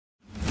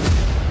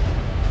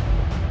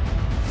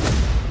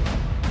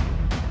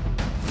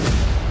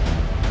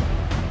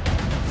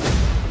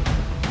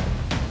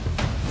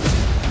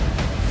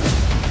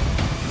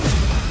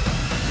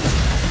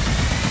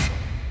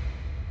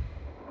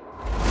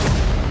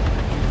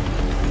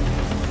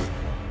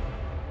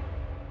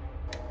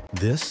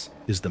This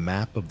is the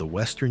map of the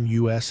western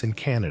US and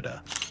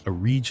Canada, a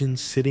region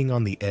sitting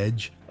on the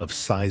edge of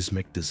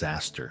seismic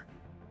disaster.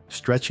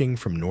 Stretching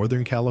from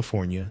Northern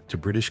California to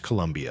British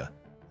Columbia,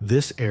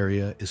 this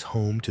area is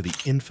home to the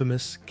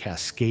infamous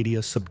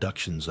Cascadia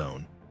Subduction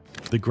Zone.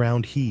 The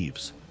ground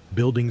heaves,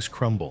 buildings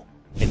crumble,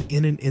 and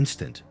in an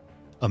instant,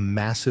 a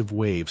massive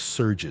wave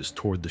surges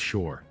toward the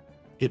shore.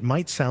 It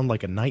might sound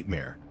like a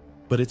nightmare,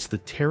 but it's the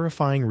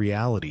terrifying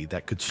reality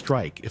that could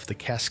strike if the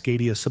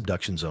Cascadia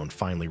Subduction Zone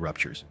finally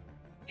ruptures.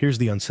 Here's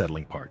the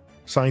unsettling part.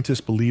 Scientists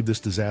believe this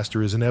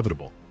disaster is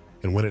inevitable,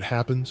 and when it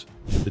happens,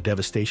 the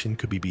devastation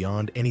could be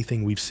beyond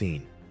anything we've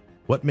seen.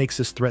 What makes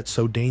this threat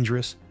so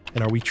dangerous,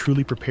 and are we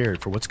truly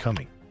prepared for what's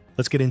coming?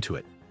 Let's get into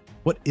it.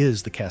 What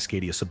is the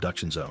Cascadia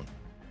Subduction Zone?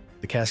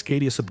 The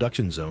Cascadia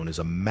Subduction Zone is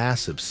a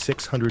massive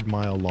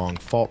 600-mile-long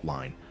fault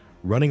line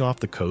running off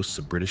the coasts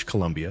of British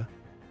Columbia,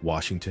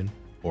 Washington,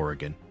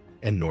 Oregon,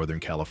 and Northern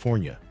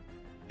California.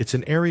 It's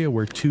an area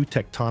where two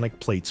tectonic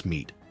plates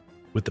meet,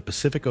 with the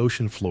Pacific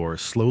Ocean floor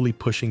slowly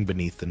pushing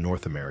beneath the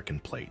North American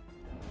plate.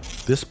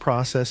 This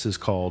process is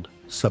called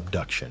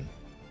subduction,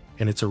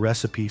 and it's a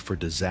recipe for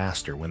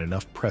disaster when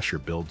enough pressure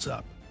builds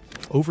up.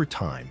 Over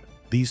time,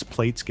 these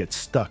plates get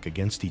stuck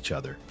against each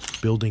other,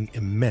 building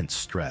immense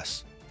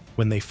stress.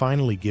 When they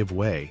finally give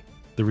way,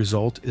 the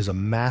result is a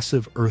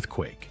massive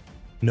earthquake,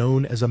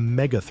 known as a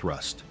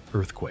megathrust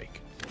earthquake.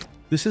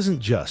 This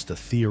isn't just a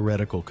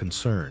theoretical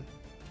concern.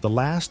 The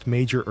last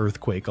major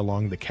earthquake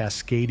along the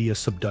Cascadia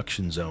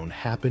Subduction Zone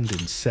happened in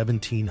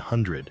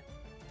 1700.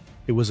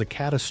 It was a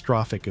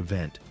catastrophic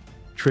event,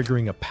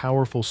 triggering a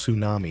powerful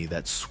tsunami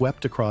that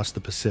swept across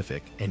the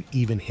Pacific and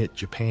even hit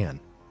Japan.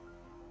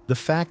 The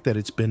fact that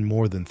it's been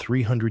more than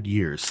 300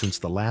 years since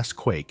the last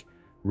quake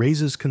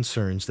raises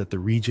concerns that the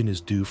region is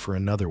due for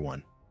another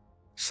one.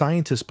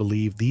 Scientists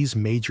believe these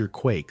major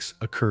quakes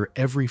occur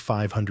every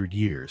 500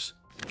 years,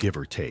 give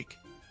or take,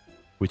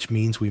 which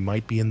means we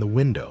might be in the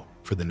window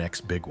for the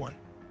next big one.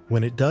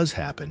 When it does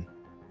happen,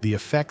 the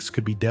effects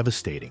could be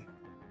devastating,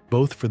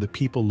 both for the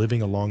people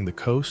living along the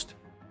coast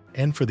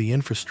and for the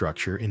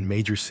infrastructure in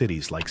major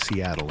cities like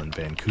Seattle and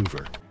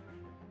Vancouver.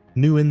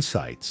 New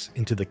insights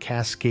into the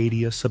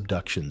Cascadia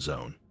Subduction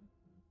Zone.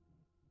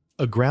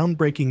 A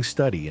groundbreaking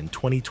study in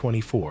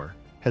 2024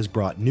 has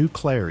brought new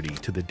clarity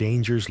to the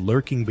dangers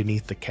lurking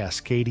beneath the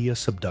Cascadia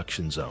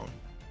Subduction Zone.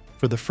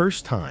 For the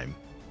first time,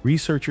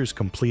 researchers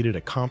completed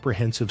a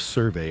comprehensive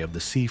survey of the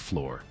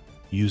seafloor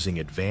using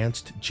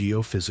advanced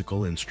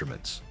geophysical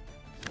instruments.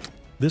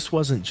 This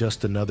wasn't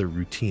just another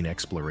routine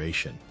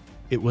exploration.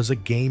 It was a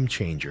game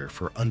changer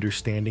for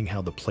understanding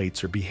how the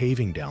plates are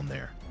behaving down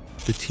there.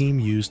 The team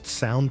used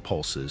sound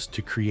pulses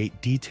to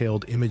create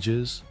detailed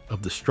images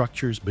of the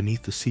structures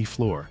beneath the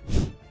seafloor,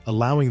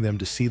 allowing them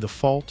to see the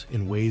fault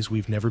in ways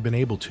we've never been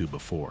able to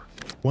before.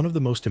 One of the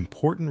most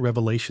important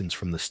revelations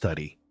from the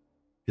study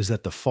is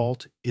that the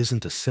fault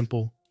isn't a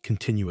simple,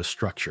 continuous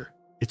structure.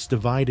 It's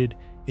divided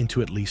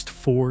into at least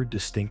 4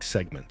 distinct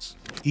segments.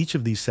 Each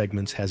of these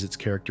segments has its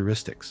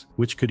characteristics,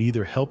 which could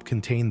either help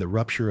contain the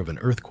rupture of an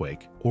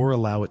earthquake or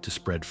allow it to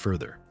spread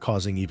further,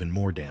 causing even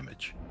more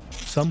damage.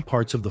 Some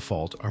parts of the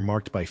fault are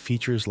marked by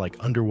features like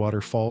underwater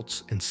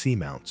faults and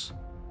seamounts,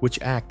 which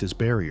act as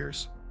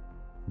barriers.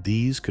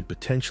 These could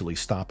potentially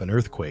stop an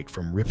earthquake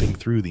from ripping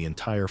through the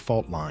entire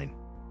fault line.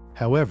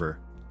 However,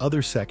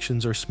 other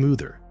sections are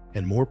smoother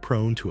and more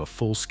prone to a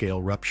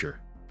full-scale rupture.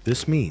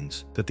 This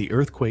means that the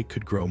earthquake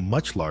could grow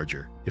much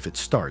larger if it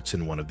starts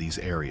in one of these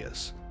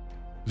areas.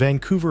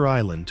 Vancouver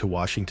Island to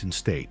Washington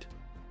State.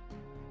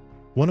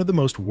 One of the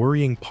most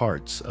worrying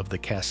parts of the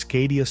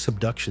Cascadia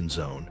Subduction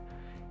Zone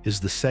is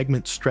the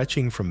segment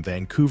stretching from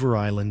Vancouver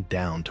Island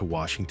down to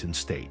Washington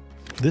State.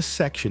 This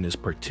section is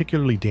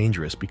particularly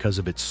dangerous because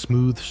of its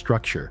smooth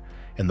structure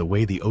and the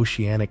way the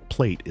oceanic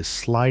plate is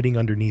sliding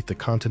underneath the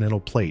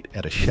continental plate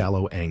at a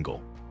shallow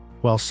angle.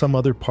 While some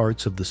other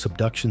parts of the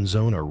subduction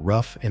zone are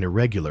rough and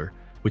irregular,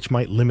 which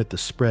might limit the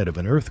spread of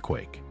an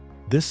earthquake,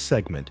 this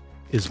segment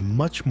is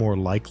much more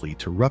likely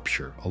to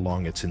rupture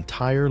along its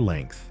entire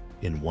length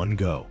in one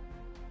go.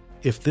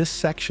 If this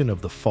section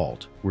of the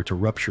fault were to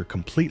rupture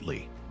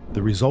completely,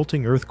 the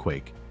resulting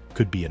earthquake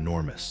could be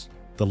enormous.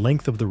 The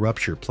length of the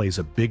rupture plays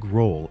a big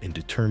role in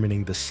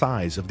determining the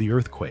size of the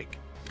earthquake.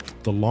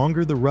 The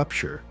longer the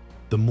rupture,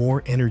 the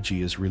more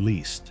energy is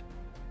released.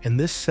 And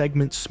this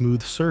segment's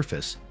smooth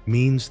surface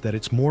means that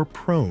it's more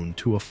prone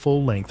to a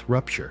full-length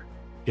rupture.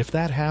 If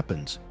that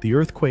happens, the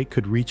earthquake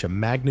could reach a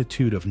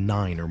magnitude of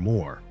 9 or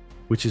more,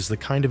 which is the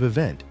kind of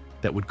event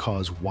that would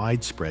cause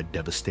widespread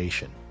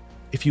devastation.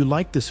 If you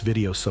liked this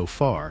video so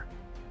far,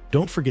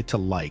 don't forget to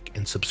like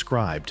and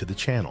subscribe to the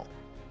channel.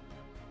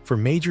 For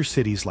major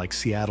cities like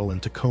Seattle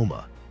and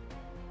Tacoma,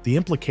 the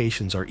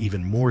implications are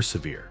even more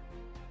severe.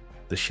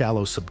 The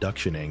shallow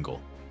subduction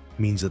angle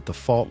means that the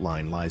fault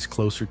line lies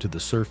closer to the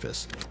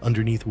surface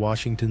underneath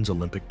Washington's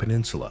Olympic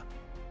Peninsula,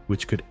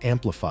 which could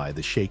amplify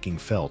the shaking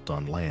felt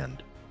on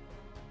land.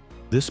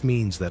 This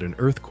means that an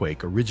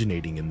earthquake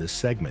originating in this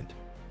segment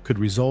could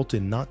result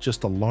in not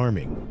just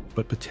alarming,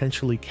 but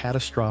potentially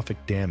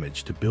catastrophic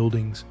damage to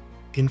buildings,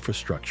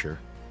 infrastructure,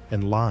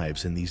 and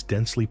lives in these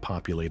densely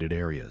populated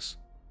areas.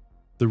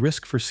 The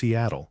risk for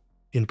Seattle,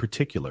 in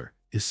particular,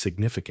 is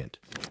significant,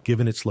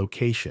 given its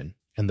location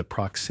and the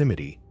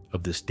proximity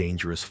of this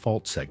dangerous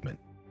fault segment.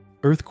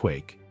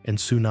 Earthquake and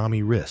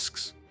tsunami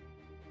risks.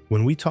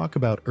 When we talk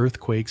about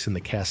earthquakes in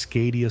the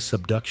Cascadia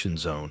Subduction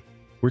Zone,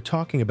 we're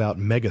talking about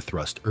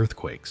megathrust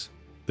earthquakes,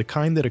 the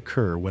kind that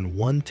occur when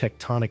one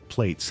tectonic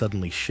plate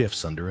suddenly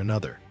shifts under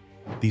another.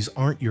 These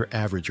aren't your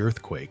average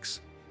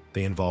earthquakes.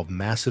 They involve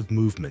massive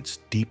movements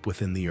deep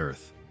within the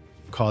earth,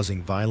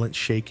 causing violent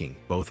shaking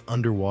both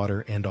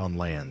underwater and on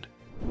land.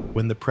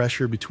 When the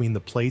pressure between the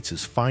plates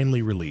is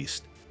finally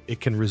released, it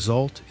can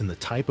result in the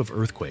type of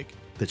earthquake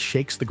that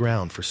shakes the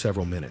ground for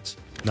several minutes,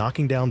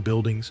 knocking down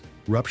buildings,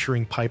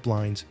 rupturing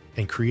pipelines,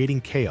 and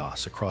creating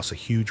chaos across a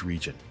huge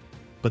region.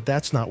 But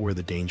that's not where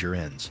the danger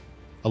ends.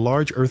 A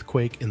large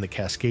earthquake in the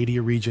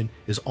Cascadia region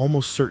is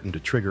almost certain to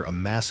trigger a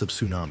massive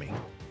tsunami.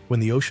 When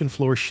the ocean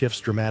floor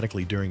shifts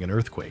dramatically during an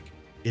earthquake,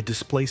 it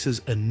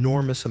displaces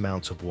enormous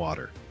amounts of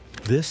water.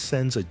 This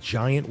sends a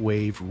giant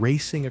wave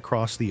racing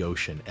across the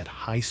ocean at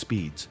high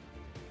speeds.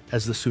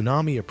 As the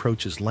tsunami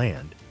approaches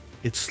land,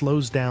 it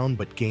slows down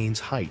but gains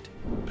height,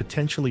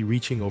 potentially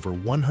reaching over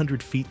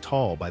 100 feet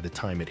tall by the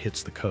time it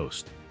hits the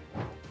coast.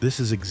 This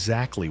is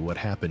exactly what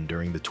happened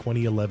during the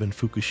 2011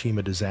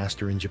 Fukushima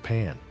disaster in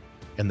Japan,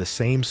 and the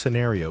same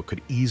scenario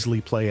could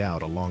easily play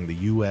out along the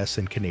US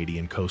and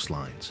Canadian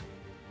coastlines.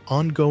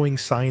 Ongoing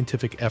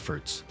scientific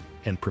efforts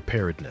and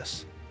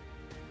preparedness.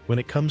 When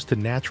it comes to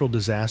natural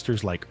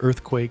disasters like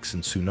earthquakes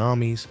and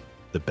tsunamis,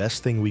 the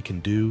best thing we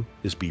can do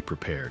is be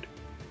prepared.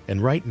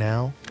 And right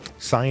now,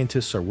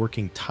 scientists are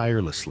working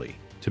tirelessly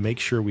to make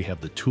sure we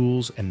have the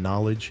tools and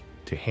knowledge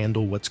to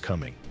handle what's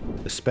coming,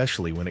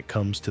 especially when it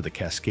comes to the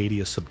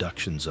Cascadia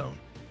Subduction Zone.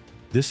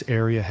 This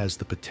area has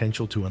the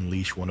potential to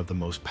unleash one of the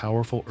most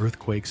powerful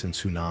earthquakes and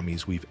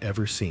tsunamis we've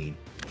ever seen,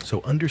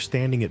 so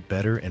understanding it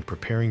better and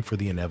preparing for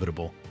the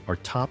inevitable are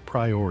top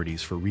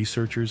priorities for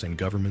researchers and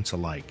governments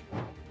alike.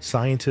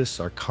 Scientists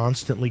are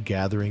constantly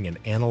gathering and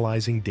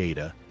analyzing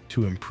data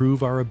to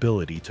improve our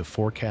ability to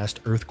forecast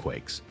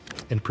earthquakes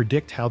and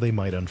predict how they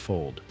might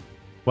unfold.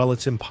 While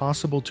it's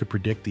impossible to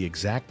predict the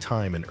exact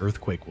time an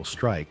earthquake will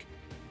strike,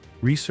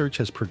 research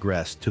has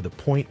progressed to the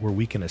point where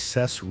we can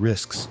assess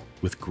risks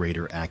with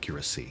greater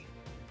accuracy.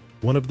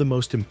 One of the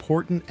most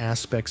important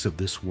aspects of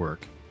this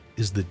work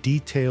is the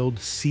detailed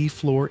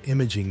seafloor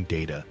imaging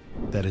data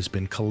that has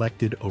been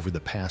collected over the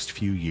past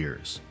few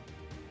years.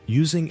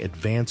 Using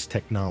advanced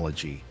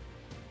technology,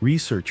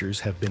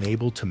 researchers have been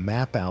able to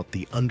map out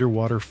the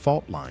underwater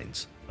fault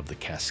lines of the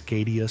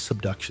Cascadia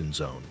Subduction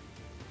Zone.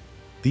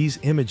 These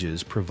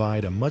images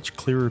provide a much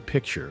clearer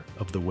picture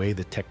of the way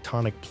the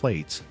tectonic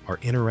plates are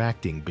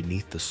interacting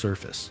beneath the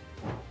surface,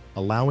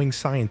 allowing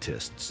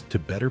scientists to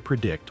better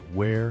predict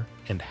where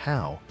and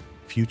how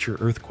future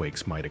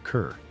earthquakes might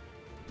occur.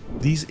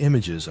 These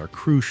images are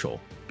crucial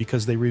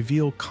because they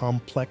reveal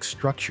complex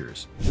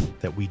structures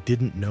that we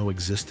didn't know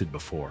existed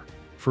before.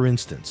 For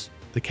instance,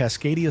 the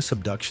Cascadia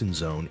Subduction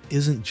Zone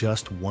isn't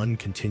just one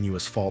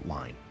continuous fault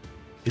line.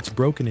 It's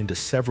broken into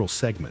several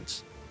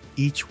segments,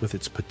 each with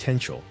its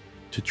potential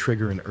to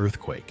trigger an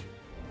earthquake.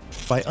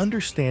 By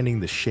understanding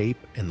the shape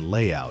and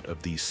layout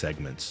of these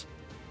segments,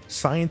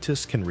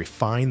 scientists can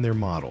refine their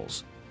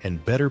models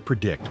and better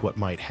predict what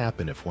might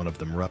happen if one of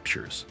them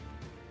ruptures.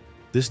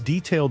 This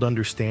detailed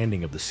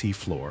understanding of the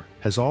seafloor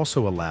has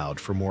also allowed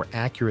for more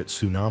accurate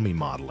tsunami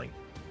modeling,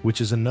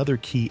 which is another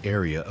key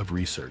area of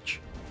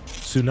research.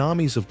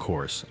 Tsunamis, of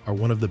course, are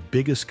one of the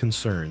biggest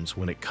concerns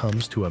when it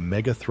comes to a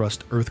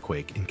megathrust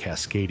earthquake in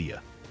Cascadia.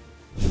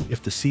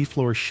 If the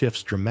seafloor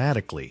shifts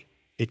dramatically,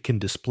 it can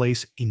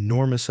displace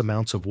enormous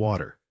amounts of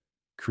water,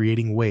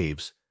 creating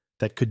waves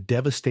that could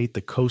devastate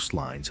the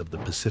coastlines of the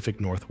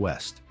Pacific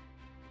Northwest.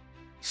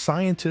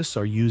 Scientists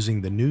are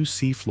using the new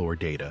seafloor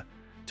data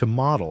to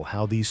model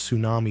how these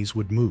tsunamis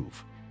would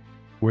move,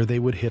 where they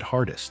would hit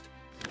hardest,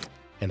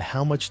 and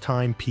how much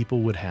time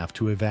people would have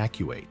to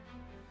evacuate.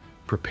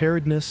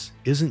 Preparedness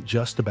isn't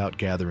just about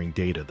gathering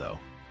data, though.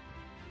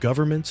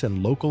 Governments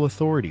and local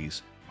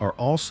authorities are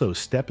also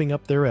stepping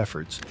up their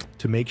efforts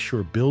to make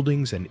sure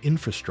buildings and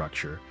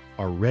infrastructure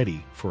are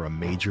ready for a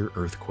major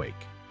earthquake.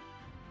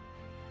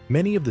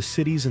 Many of the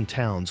cities and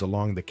towns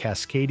along the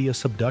Cascadia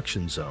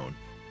Subduction Zone,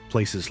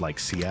 places like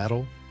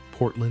Seattle,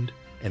 Portland,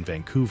 and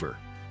Vancouver,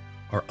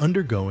 are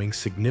undergoing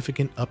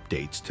significant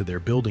updates to their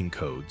building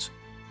codes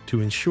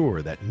to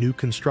ensure that new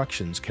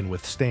constructions can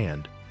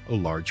withstand a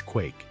large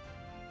quake.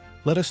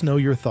 Let us know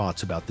your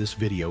thoughts about this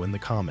video in the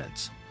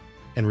comments,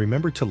 and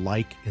remember to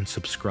like and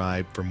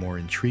subscribe for more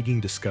intriguing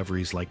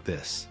discoveries like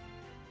this.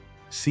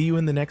 See you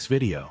in the next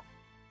video.